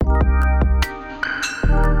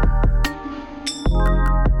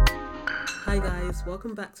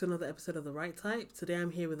welcome back to another episode of The Right Type. Today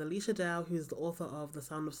I'm here with Alechia Dow, who's the author of The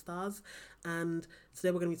Sound of Stars, and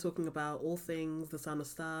today we're going to be talking about all things The Sound of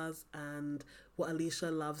Stars and what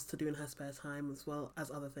Alechia loves to do in her spare time as well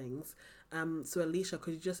as other things. So Alechia,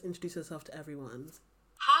 could you just introduce yourself to everyone?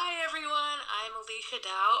 Hi everyone, I'm Alechia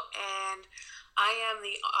Dow, and I am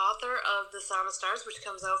the author of The Sound of Stars, which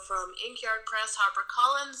comes out from Inkyard Press,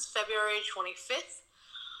 HarperCollins, February 25th.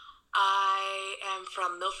 I am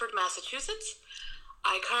from Milford, Massachusetts.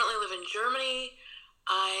 I currently live in Germany.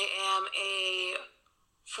 I am a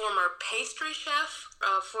former pastry chef,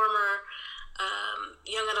 a former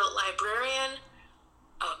young adult librarian,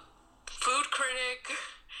 a food critic,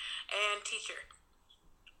 and teacher.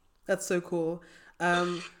 That's so cool.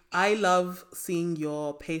 I love seeing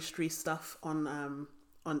your pastry stuff on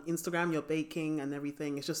Instagram, your baking and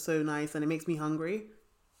everything. It's just so nice and it makes me hungry.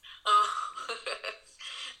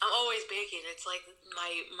 I'm always baking. It's like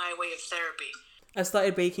my way of therapy. I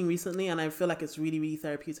started baking recently and I feel like it's really, really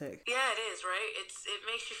therapeutic. Yeah, it is, right? It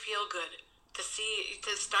makes you feel good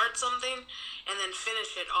to start something and then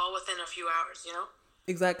finish it all within a few hours, you know?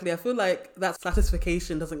 Exactly. I feel like that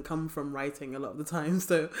satisfaction doesn't come from writing a lot of the time.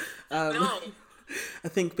 So No. I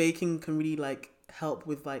think baking can really help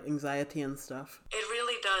with anxiety and stuff. It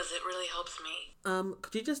really does. It really helps me.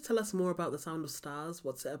 Could you just tell us more about The Sound of Stars?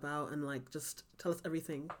 What's it about? And just tell us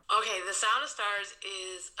everything. Okay, The Sound of Stars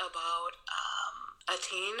is about a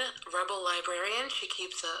teen rebel librarian. She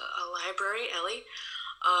keeps a library, Ellie,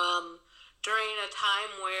 during a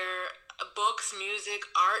time where books, music,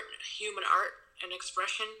 art, human art, and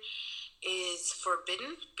expression is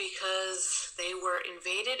forbidden because they were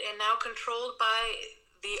invaded and now controlled by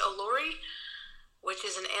the Alluri, which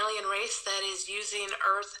is an alien race that is using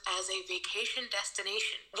Earth as a vacation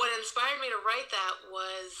destination. What inspired me to write that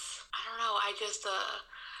was, I don't know, I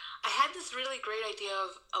had this really great idea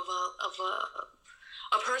of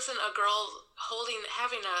a person, a girl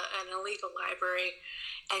having an illegal library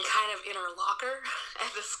and kind of in her locker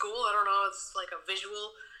at the school. I don't know, it's like a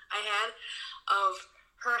visual I had of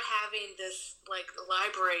her having this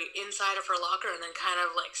library inside of her locker and then kind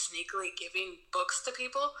of sneakily giving books to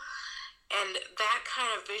people. And that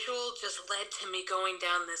kind of visual just led to me going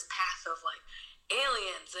down this path of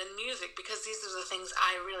aliens and music, because these are the things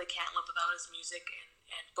I really can't live without, is music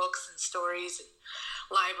and books and stories and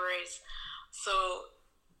libraries. So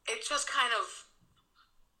it just kind of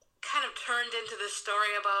turned into this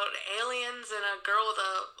story about aliens and a girl with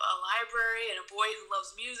a library and a boy who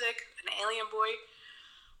loves music, an alien boy.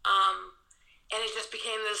 And it just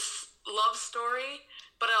became this love story,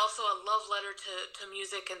 but also a love letter to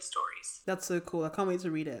music and stories. That's so cool. I can't wait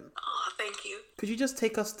to read it. Oh, thank you. Could you just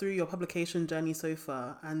take us through your publication journey so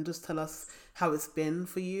far and just tell us how it's been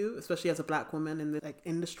for you, especially as a Black woman in the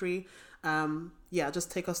industry?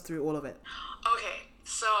 Just take us through all of it. Okay,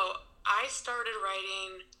 so I started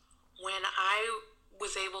writing when I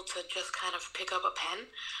was able to just kind of pick up a pen.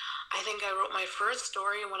 I think I wrote my first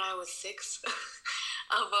story when I was 6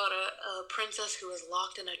 about a princess who was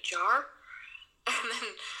locked in a jar. And then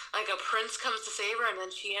a prince comes to save her, and then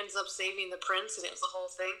she ends up saving the prince, and it was the whole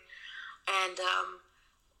thing. And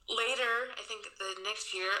later, I think the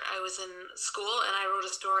next year, I was in school and I wrote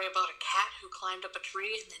a story about a cat who climbed up a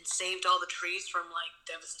tree and then saved all the trees from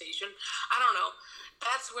devastation. I don't know.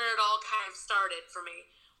 That's where it all kind of started for me.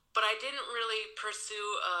 But I didn't really pursue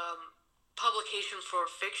publication for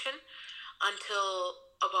fiction until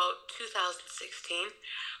about 2016.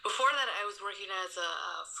 Before that, I was working as a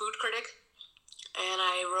food critic, and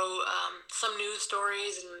I wrote some news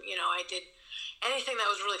stories, and I did anything that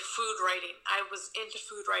was really food writing. I was into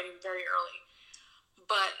food writing very early.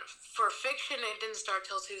 But for fiction, it didn't start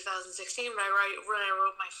till 2016 when I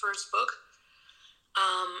wrote my first book,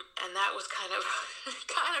 and that was kind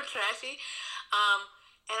of trashy.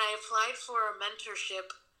 And I applied for a mentorship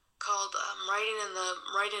called Writing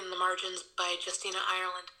in the Margins by Justina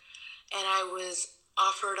Ireland, and I was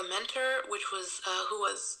offered a mentor, which was who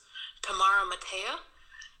was Tamara Matea,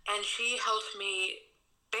 and she helped me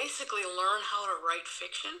basically learn how to write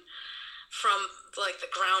fiction from the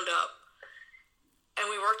ground up. And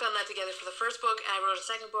we worked on that together for the first book, and I wrote a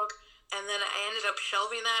second book, and then I ended up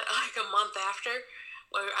shelving that a month after,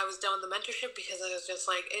 where I was done with the mentorship, because I was just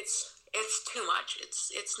it's too much.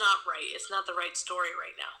 It's not right. It's not the right story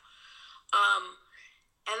right now.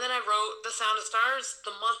 And then I wrote The Sound of Stars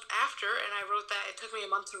the month after, and I wrote that. It took me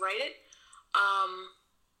a month to write it.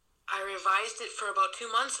 I revised it for about 2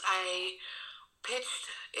 months. I pitched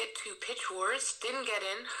it to Pitch Wars, didn't get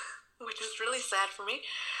in, which was really sad for me.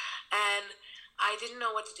 And I didn't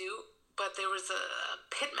know what to do, but there was a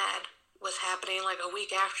Pit Mad was happening a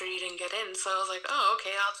week after you didn't get in. So I was like, oh,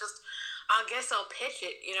 okay, I guess I'll pitch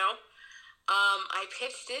it, I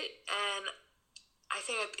pitched it, and I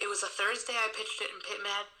think it was a Thursday I pitched it in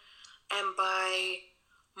PitMed, and by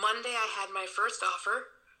Monday I had my first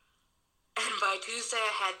offer, and by Tuesday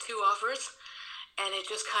I had two offers, and it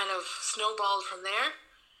just kind of snowballed from there,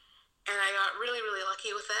 and I got really, really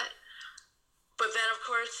lucky with that. But then, of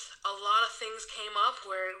course, a lot of things came up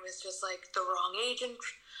where it was just like the wrong agent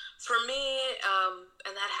for me,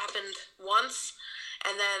 and that happened once,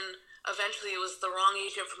 and then eventually it was the wrong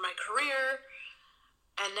agent for my career,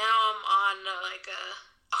 and now I'm on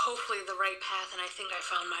hopefully the right path, and I think I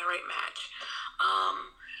found my right match.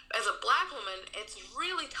 As a black woman, it's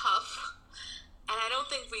really tough, and I don't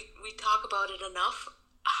think we talk about it enough.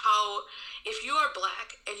 How if you are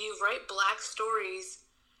black and you write black stories,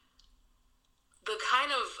 the kind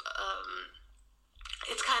of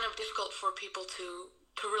it's kind of difficult for people to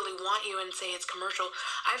really want you and say it's commercial.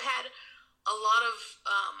 I've had a lot of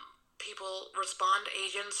people respond,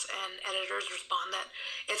 agents and editors respond, that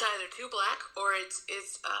it's either too black or it's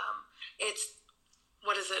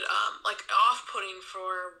what is it, like off-putting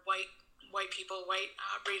for white people, white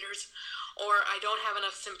readers, or I don't have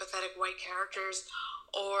enough sympathetic white characters,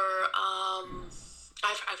 or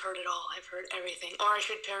I've heard it all. I've heard everything. Or I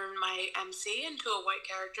should turn my MC into a white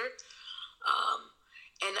character.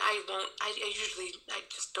 And I won't. I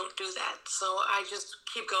just don't do that. So I just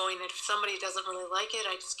keep going. If somebody doesn't really like it,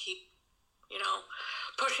 I just keep,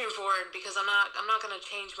 pushing forward, because I'm not going to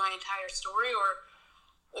change my entire story or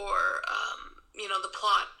the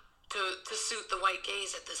plot to suit the white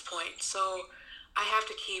gaze at this point. So I have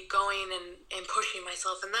to keep going and pushing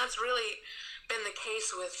myself, and that's really been the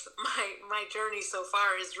case with my journey so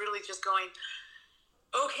far, is really just going,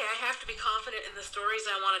 okay, I have to be confident in the stories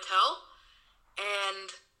I want to tell, and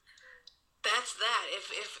that's that.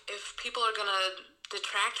 If people are gonna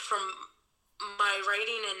detract from my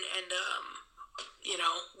writing and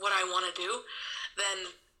what I want to do,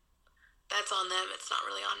 then that's on them. It's not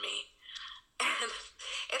really on me. And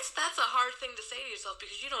that's a hard thing to say to yourself,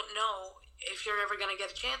 because you don't know if you're ever gonna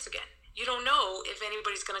get a chance again. You don't know if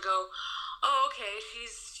anybody's gonna go, oh, okay,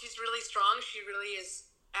 she's really strong. She really is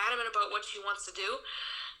adamant about what she wants to do.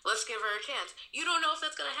 Let's give her a chance. You don't know if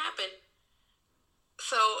that's gonna happen.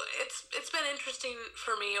 So it's been interesting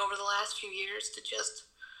for me over the last few years to just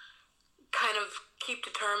kind of keep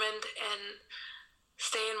determined and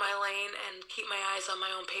stay in my lane and keep my eyes on my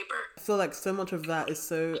own paper. I feel like so much of that is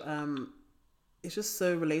so it's just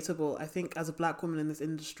so relatable. I think as a black woman in this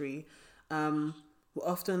industry, we're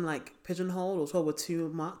often like pigeonholed, or told we're too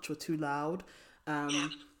much, we're too loud. Yeah.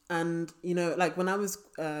 And, like when I was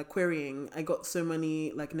querying, I got so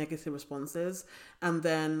many like negative responses. And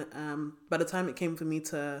then by the time it came for me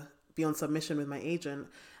to be on submission with my agent,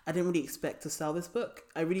 I didn't really expect to sell this book.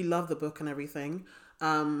 I really love the book and everything.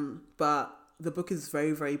 But the book is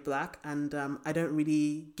very, very black. And I don't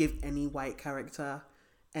really give any white character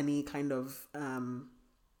any kind of...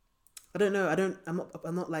 I don't know.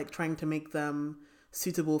 I'm not like trying to make them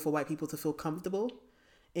suitable for white people to feel comfortable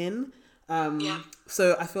in.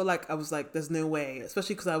 So I feel like I was like, there's no way,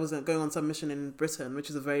 especially because I wasn't going on submission in Britain, which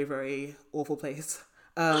is a very, very awful place.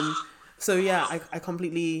 So yeah, I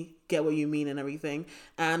completely get what you mean and everything.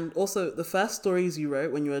 And also the first stories you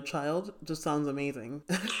wrote when you were a child just sounds amazing.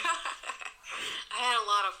 I had a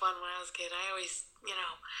lot of fun when I was a kid. I always,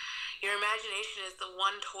 your imagination is the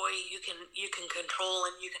one toy you can control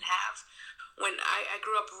and you can have. When I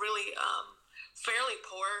grew up really fairly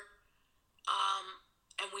poor,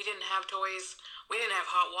 and we didn't have toys, we didn't have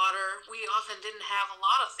hot water, we often didn't have a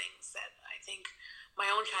lot of things that I think my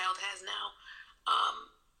own child has now.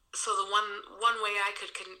 So the one way I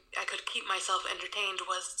could keep myself entertained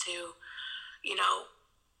was to,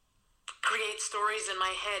 create stories in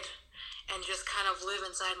my head and just kind of live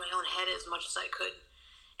inside my own head as much as I could.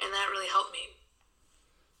 And that really helped me.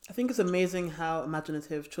 I think it's amazing how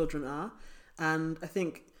imaginative children are. And I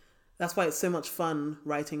think that's why it's so much fun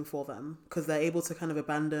writing for them, because they're able to kind of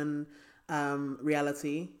abandon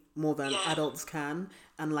reality more than adults can,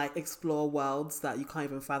 and like explore worlds that you can't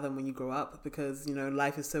even fathom when you grow up, because,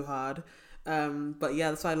 life is so hard. But yeah,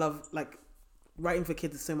 that's why I love like writing for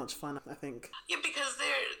kids is so much fun, I think. Yeah, because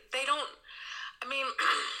they don't, I mean,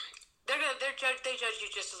 they judge you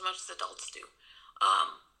just as much as adults do.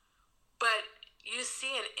 But you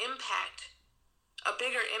see an impact, a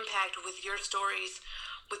bigger impact with your stories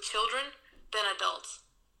with children than adults.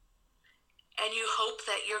 And you hope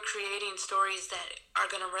that you're creating stories that are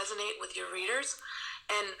going to resonate with your readers,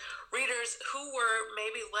 and readers who were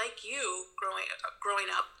maybe like you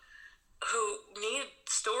growing up, who need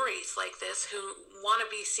stories like this, who want to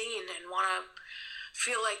be seen and want to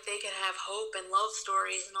feel like they can have hope and love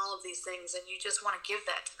stories and all of these things, and you just want to give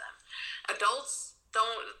that to them. Adults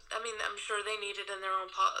don't. I mean, I'm sure they need it in their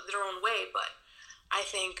own way, but I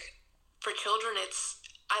think for children, it's.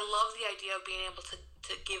 I love the idea of being able to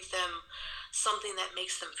give them something that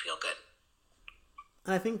makes them feel good.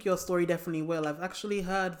 And I think your story definitely will. I've actually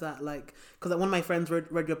heard that, like, because one of my friends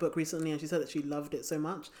read your book recently and she said that she loved it so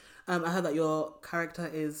much. I heard that your character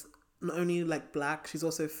is not only, like, black, she's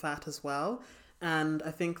also fat as well. And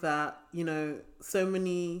I think that, you know, so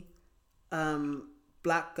many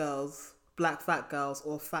black girls, black fat girls,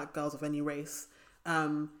 or fat girls of any race,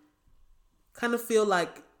 kind of feel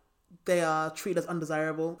like they are treated as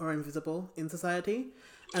undesirable or invisible in society.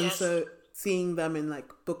 And Yes. so seeing them in like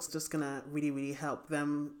books just gonna really, really help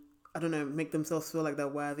them, I don't know, make themselves feel like they're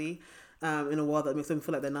worthy in a world that makes them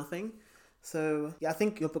feel like they're nothing. So yeah, I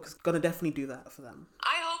think your book is gonna definitely do that for them.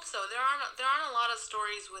 I hope so. There aren't a lot of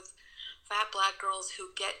stories with fat black girls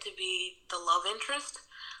who get to be the love interest,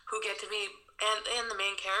 who get to be and the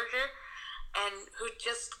main character, and who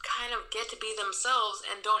just kind of get to be themselves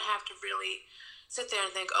and don't have to really sit there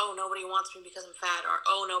and think, oh, nobody wants me because I'm fat, or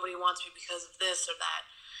oh, nobody wants me because of this or that.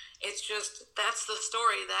 It's just, that's the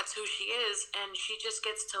story, that's who she is, and she just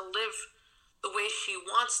gets to live the way she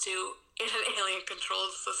wants to in an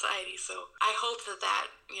alien-controlled society. So I hope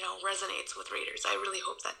that resonates with readers. I really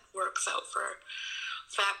hope that works out for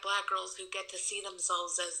fat black girls who get to see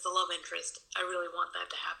themselves as the love interest. I really want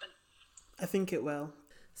that to happen. I think it will.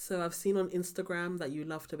 So I've seen on Instagram that you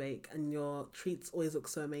love to bake and your treats always look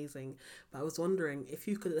so amazing. But I was wondering if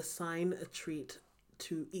you could assign a treat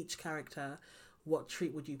to each character, what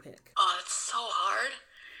treat would you pick? Oh, it's so hard.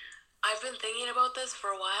 I've been thinking about this for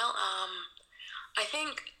a while. I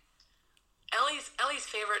think Ellie's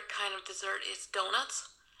favorite kind of dessert is donuts.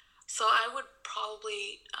 So I would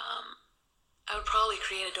probably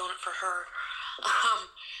create a donut for her.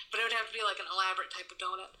 But it would have to be like an elaborate type of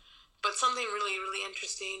donut. But something really, really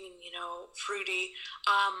interesting and, fruity.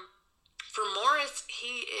 For Morris,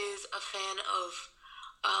 he is a fan of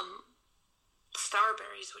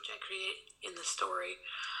starberries, which I create in the story.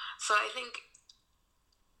 So I think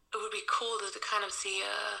it would be cool to kind of see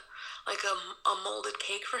a molded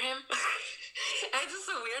cake for him. It's just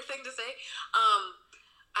a weird thing to say.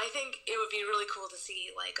 I think it would be really cool to see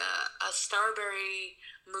like a starberry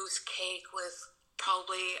mousse cake with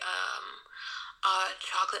probably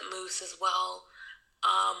chocolate mousse as well,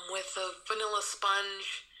 with a vanilla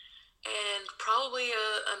sponge and probably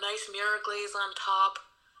a nice mirror glaze on top.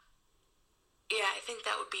 Yeah, I think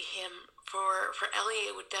that would be him. For Ellie,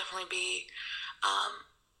 it would definitely be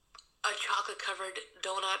a chocolate covered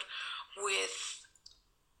donut with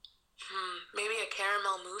maybe a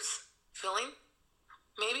caramel mousse filling.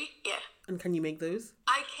 Maybe, yeah. And can you make those?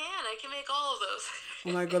 I can make all of those.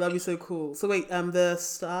 Oh my god, that'd be so cool. So wait, the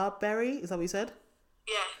starberry, is that what you said?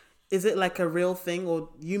 Yeah. Is it like a real thing, or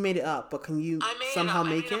you made it up, but can you somehow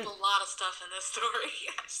make it? I made up a lot of stuff in this story.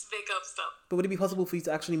 I just make up stuff. But would it be possible for you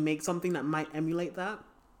to actually make something that might emulate that?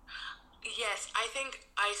 Yes, I think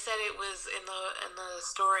I said it was in the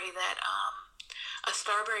story that a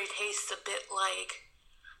starberry tastes a bit like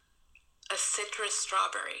a citrus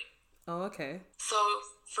strawberry. Oh, okay. So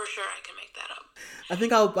for sure I can make that up. I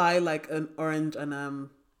think I'll buy like an orange and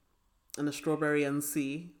a strawberry and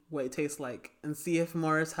see what it tastes like and see if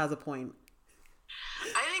Morris has a point.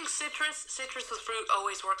 I think citrus with fruit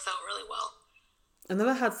always works out really well. I've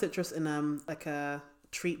never had citrus in like a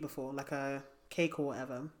treat before, like a cake or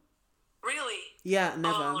whatever. Really? Yeah,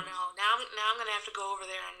 never. Oh no! Now I'm gonna have to go over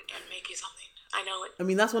there and make you something. I know it. I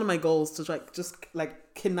mean, that's one of my goals, to just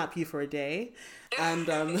kidnap you for a day, and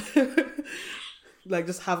like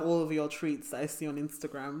just have all of your treats that I see on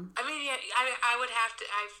Instagram. I mean, yeah, I would have to.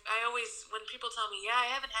 I always, when people tell me, yeah, I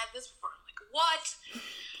haven't had this before, I'm like, what?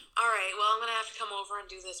 All right, well, I'm gonna have to come over and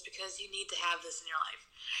do this because you need to have this in your life.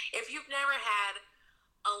 If you've never had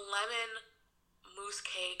a lemon mousse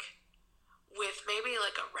cake with maybe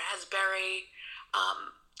like a raspberry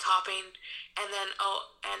topping, and then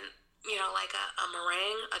like a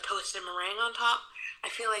meringue, a toasted meringue on top, I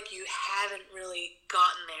feel like you haven't really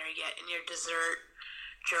gotten there yet in your dessert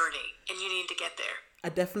journey, and you need to get there. I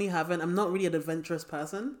definitely haven't. I'm not really an adventurous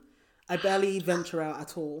person. I barely venture out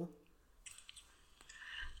at all.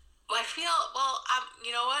 Well,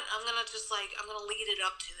 you know what? I'm gonna lead it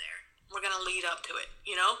up to there. We're gonna lead up to it,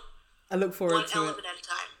 I look forward to it. One element at a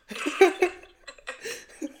time.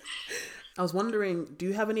 I was wondering, do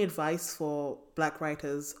you have any advice for black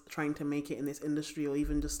writers trying to make it in this industry, or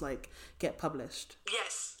even just like get published?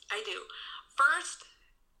 Yes, I do. First,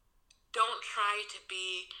 don't try to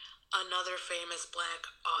be another famous black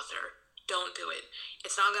author. Don't do it.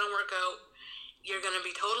 It's not going to work out. you're going to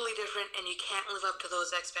be totally different, and you can't live up to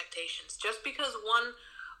those expectations. Just because one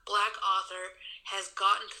black author has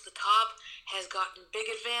gotten to the top, has gotten big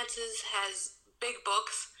advances, has big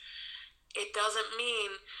books, it doesn't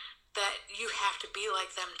mean that you have to be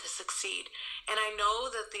like them to succeed. And I know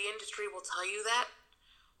that the industry will tell you that,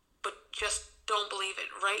 but just don't believe it.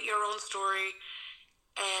 Write your own story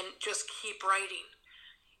and just keep writing.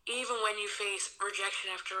 Even when you face rejection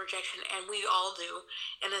after rejection, and we all do,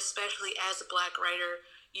 and especially as a black writer,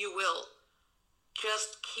 you will.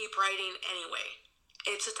 Just keep writing anyway.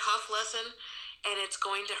 It's a tough lesson, and it's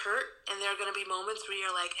going to hurt, and there are going to be moments where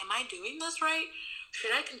you're like, am I doing this right?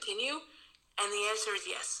 Should I continue? And the answer is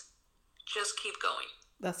yes. Just keep going.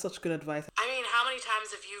 That's such good advice. I mean, how many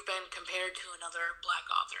times have you been compared to another black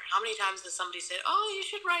author? How many times has somebody said, oh, you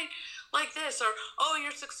should write like this, or oh,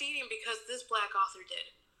 you're succeeding because this black author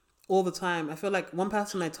did? All the time. I feel like one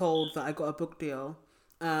person I told that I got a book deal,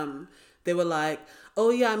 they were like,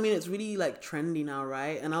 oh yeah, I mean, it's really like trendy now,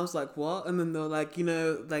 right? And I was like, what? And then they were like, you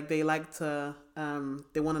know, like they like to,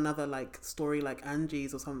 they want another like story like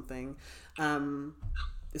Angie's or something.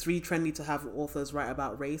 It's really trendy to have authors write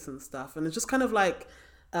about race and stuff. And it's just kind of like,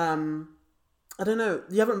 I don't know,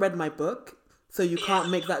 you haven't read my book, so you can't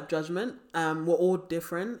make that judgment. We're all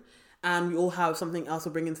different, and we all have something else to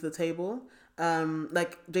bring into the table.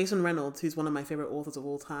 Like Jason Reynolds, who's one of my favorite authors of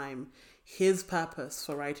all time, his purpose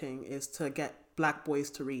for writing is to get black boys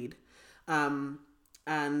to read. And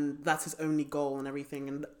that's his only goal and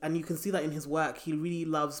everything. And you can see that in his work. He really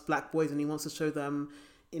loves black boys and he wants to show them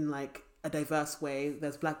in like a diverse way.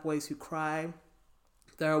 There's black boys who cry.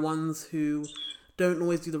 There are ones who don't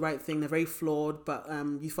always do the right thing. They're very flawed, but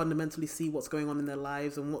you fundamentally see what's going on in their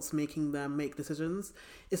lives and what's making them make decisions.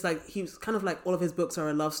 It's like he's kind of like all of his books are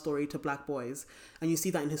a love story to black boys, and you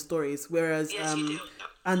see that in his stories. Whereas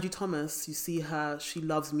Angie Thomas, you see her, she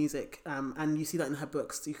loves music, and you see that in her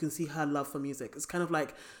books. You can see her love for music. It's kind of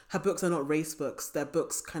like her books are not race books. They're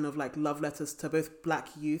books kind of like love letters to both black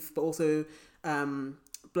youth, but also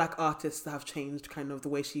black artists that have changed kind of the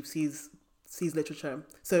way she sees literature.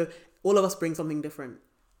 So all of us bring something different.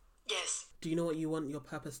 Yes. Do you know what you want your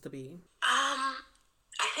purpose to be?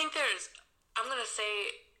 I think I'm going to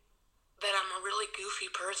say that I'm a really goofy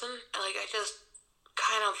person. Like, I just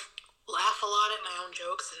kind of laugh a lot at my own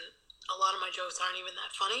jokes, and a lot of my jokes aren't even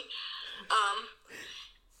that funny.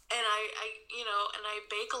 And and I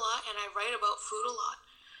bake a lot, and I write about food a lot.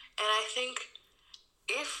 And I think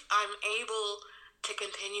if I'm able to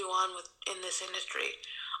continue on in this industry,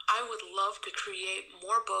 I would love to create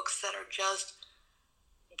more books that are just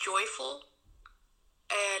joyful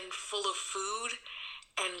and full of food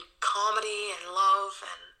and comedy and love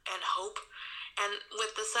and hope. And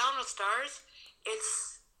with The Sound of Stars,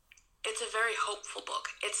 it's a very hopeful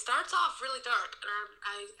book. It starts off really dark,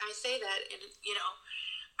 and I say that, and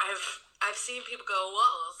I've seen people go,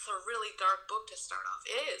 well, it's a really dark book to start off.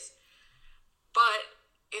 It is, but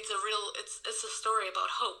it's a story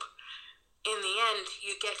about hope. In the end,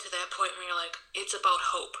 you get to that point where you're like, it's about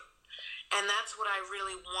hope. And that's what I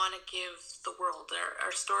really want to give the world. There are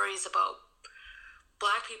stories about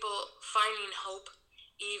black people finding hope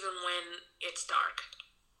even when it's dark,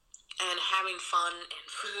 and having fun and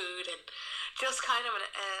food, and just kind of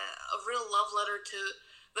a real love letter to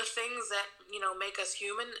the things that, make us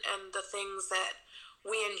human, and the things that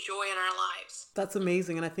we enjoy in our lives. That's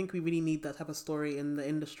amazing, and I think we really need that type of story in the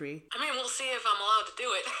industry. I mean, we'll see if I'm allowed to do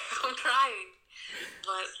it. I'm trying.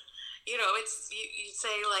 But, it's, you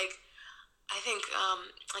say, like, I think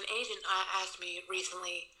an agent asked me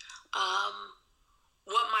recently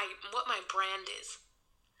what my brand is.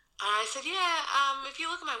 And I said, if you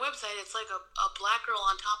look at my website, it's like a black girl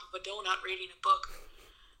on top of a donut reading a book.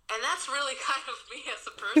 And that's really kind of me as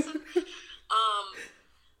a person.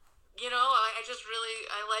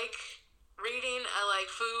 I like reading, I like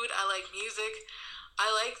food, I like music,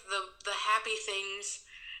 I like the happy things,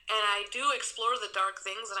 and I do explore the dark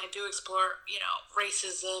things, and I do explore,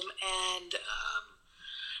 racism and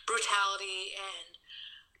brutality, and,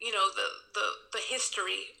 the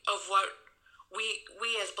history of what we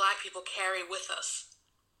as black people carry with us,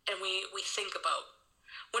 and we think about.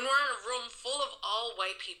 When we're in a room full of all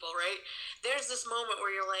white people, right, there's this moment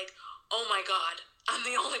where you're like, oh my God, I'm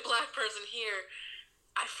the only black person here.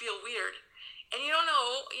 I feel weird. And you don't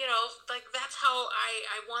know, like, that's how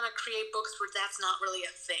I want to create books where that's not really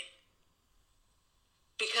a thing.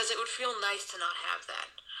 Because it would feel nice to not have that.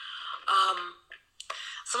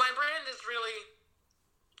 So my brand is really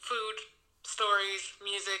food, stories,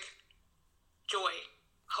 music, joy,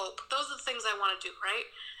 hope. Those are the things I want to do, right?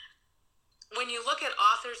 When you look at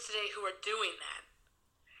authors today who are doing that,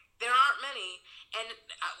 there aren't many. And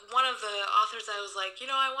one of the authors, I was like,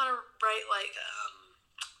 I want to write like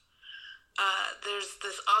there's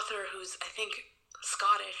this author who's, I think,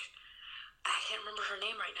 Scottish. I can't remember her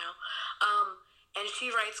name right now. And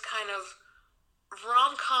she writes kind of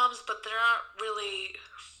rom-coms, but they're not really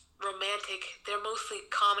romantic. They're mostly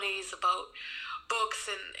comedies about books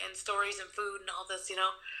and stories and food and all this. And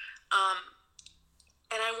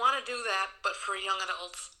I want to do that, but for young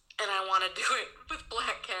adults. And I want to do it with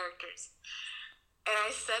black characters. And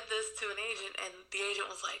I said this to an agent, and the agent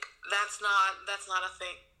was like, "That's not a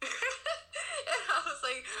thing." And I was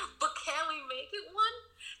like, "But can we make it one?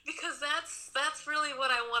 Because that's really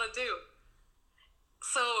what I want to do."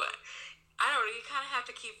 So I don't know. You kind of have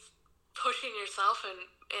to keep pushing yourself and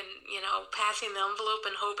passing the envelope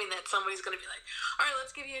and hoping that somebody's going to be like, "All right,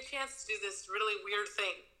 let's give you a chance to do this really weird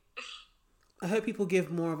thing." I hope people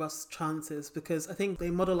give more of us chances, because I think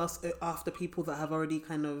they model us after people that have already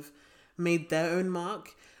kind of made their own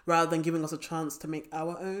mark, rather than giving us a chance to make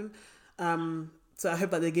our own. So I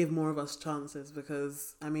hope that they give more of us chances,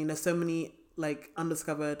 because I mean, there's so many like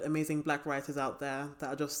undiscovered amazing black writers out there that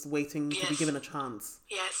are just waiting to be given a chance.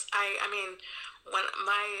 Yes, I mean, when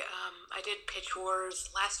I did Pitch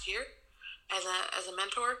Wars last year as a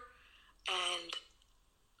mentor, and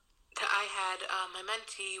I had my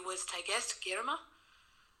mentee was Tigest Girma.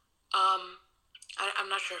 I'm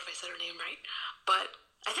not sure if I said her name right, but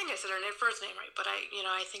I think I said her first name right. But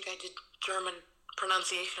I think I did German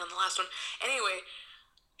pronunciation on the last one. Anyway,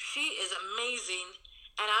 she is amazing,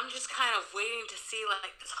 and I'm just kind of waiting to see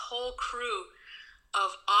like this whole crew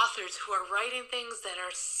of authors who are writing things that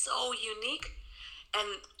are so unique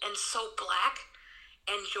and so black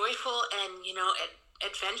and joyful and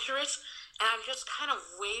adventurous, and I'm just kind of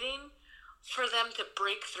waiting for them to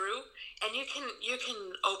break through. And you can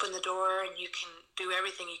open the door and you can do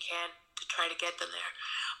everything you can to try to get them there,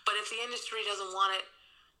 but if the industry doesn't want it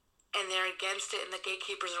and they're against it and the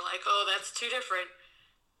gatekeepers are like, "Oh, that's too different,"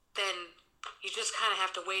 then you just kind of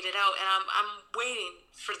have to wait it out. And I'm waiting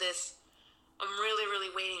for this. I'm really,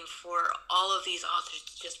 really waiting for all of these authors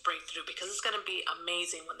to just break through, because it's going to be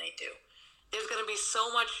amazing when they do. There's going to be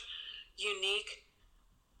so much unique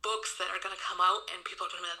books that are going to come out, and people are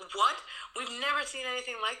going to be like, "What? We've never seen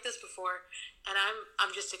anything like this before." And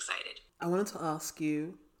I'm just excited. I wanted to ask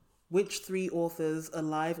you, which 3 authors,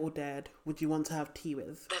 alive or dead, would you want to have tea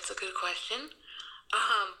with? That's a good question.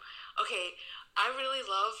 Okay, I really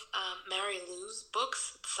love Mary Lou's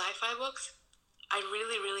books, sci-fi books. I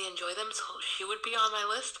really, really enjoy them, so she would be on my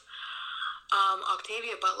list.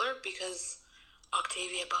 Octavia Butler, because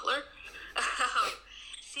Octavia Butler.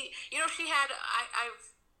 She had.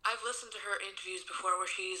 I've listened to her interviews before, where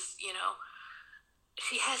she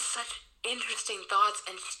has such interesting thoughts,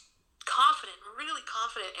 and confident, really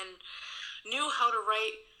confident, and knew how to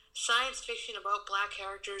write science fiction about black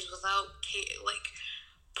characters without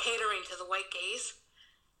catering to the white gaze.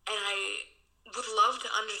 And I would love to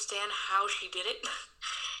understand how she did it.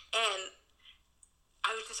 And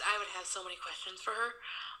I would have so many questions for her.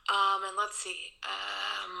 And let's see.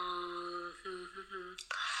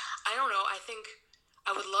 I don't know. I think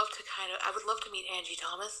I would love to meet Angie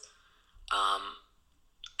Thomas,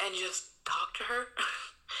 and just talk to her,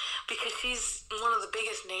 because she's one of the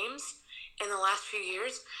biggest names in the last few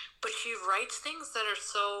years, but she writes things that are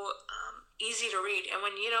so easy to read. And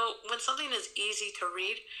when something is easy to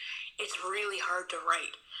read, it's really hard to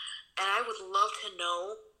write. And I would love to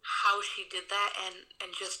know how she did that,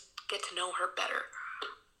 and just get to know her better.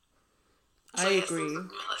 So I agree.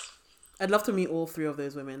 I'd love to meet all 3 of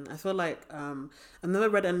those women. I feel like I've never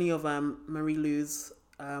read any of Marie Lou's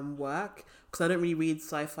work, because I don't really read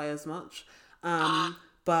sci-fi as much.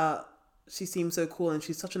 But she seems so cool, and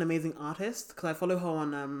she's such an amazing artist, because I follow her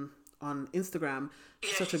on Instagram.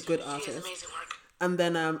 She's such a good artist. She has amazing work. And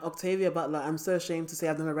then Octavia Butler, I'm so ashamed to say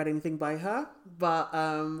I've never read anything by her, but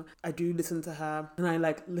I do listen to her, and I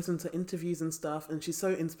listen to interviews and stuff, and she's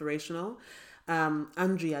so inspirational.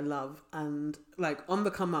 Angie, I love, and On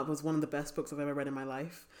the Come Up was one of the best books I've ever read in my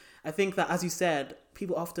life. I think that, as you said,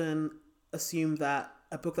 people often assume that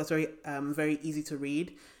a book that's very very easy to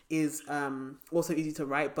read is also easy to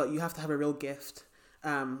write, but you have to have a real gift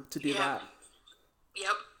to do that.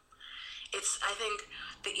 Yep. I think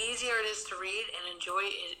the easier it is to read and enjoy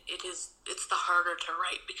it's the harder to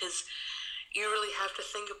write, because you really have to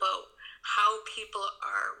think about how people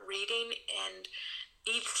are reading, and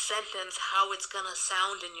each sentence, how it's gonna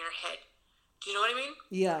sound in your head. Do you know what I mean?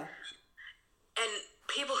 Yeah. And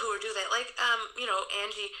people who do that, like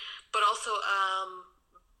Angie, but also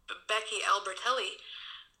Becky Albertelli.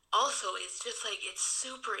 Also, it's just like, it's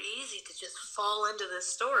super easy to just fall into this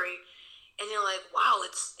story, and you're like, wow,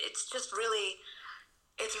 it's just really,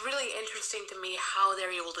 it's really interesting to me how they're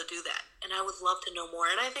able to do that, and I would love to know more.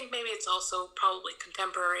 And I think maybe it's also probably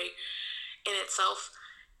contemporary in itself,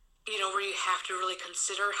 where you have to really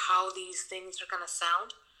consider how these things are going to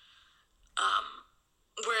sound.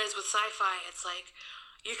 Whereas with sci-fi, it's like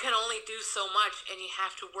you can only do so much, and you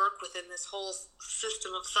have to work within this whole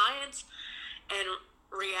system of science and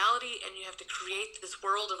reality, and you have to create this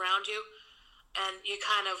world around you. And you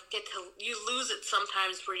kind of you lose it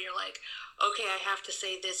sometimes where you're like, okay, I have to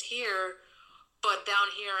say this here, but down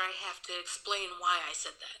here I have to explain why I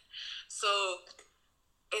said that. So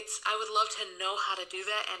I would love to know how to do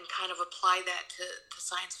that and kind of apply that to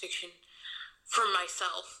science fiction for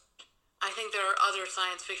myself. I think there are other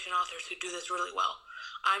science fiction authors who do this really well.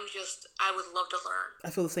 I would love to learn. I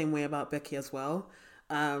feel the same way about Becky as well.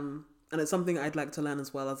 And it's something I'd like to learn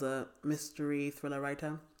as well as a mystery thriller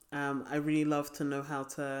writer. I really love to know how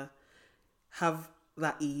to have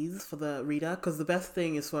that ease for the reader, because the best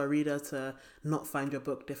thing is for a reader to not find your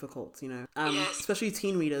book difficult, Yes. Especially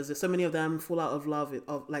teen readers. There's so many of them fall out of love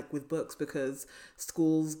with books because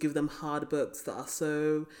schools give them hard books that are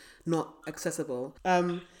so not accessible.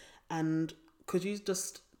 And could you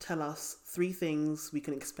just tell us 3 things we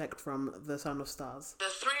can expect from The Sound of Stars? The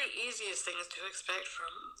 3 easiest things to expect from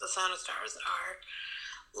The Sound of Stars are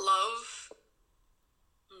love,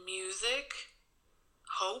 music,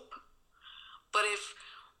 hope. But if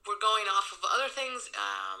we're going off of other things,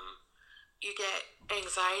 you get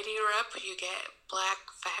anxiety rep, you get black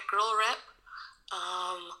fat girl rep,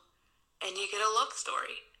 and you get a love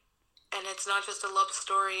story. And it's not just a love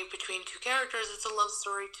story between 2 characters, it's a love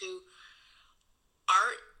story to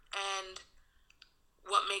art and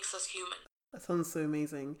what makes us human. That sounds so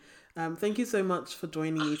amazing. Thank you so much for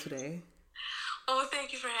joining me today. Oh,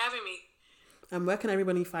 thank you for having me. And where can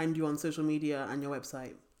everybody find you on social media and your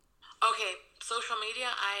website? Okay, social media,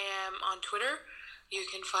 I am on Twitter. You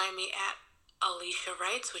can find me at Alechia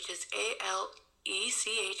Writes, which is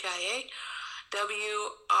ALECHIA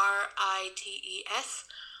WRITES.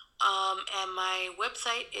 And my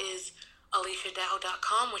website is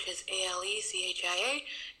aleciadow.com, which is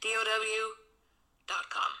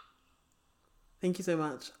ALECHIADOW.com. Thank you so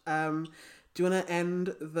much. Do you want to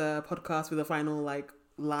end the podcast with a final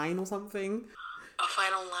line or something? A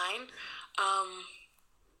final line?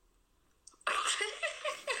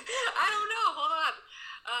 I don't know. Hold on.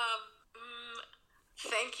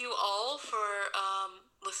 Thank you all for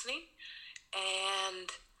listening, and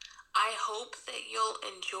I hope that you'll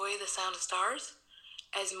enjoy The Sound of Stars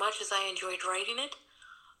as much as I enjoyed writing it.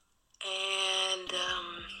 And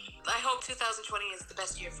I hope 2020 is the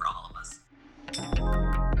best year for all of us.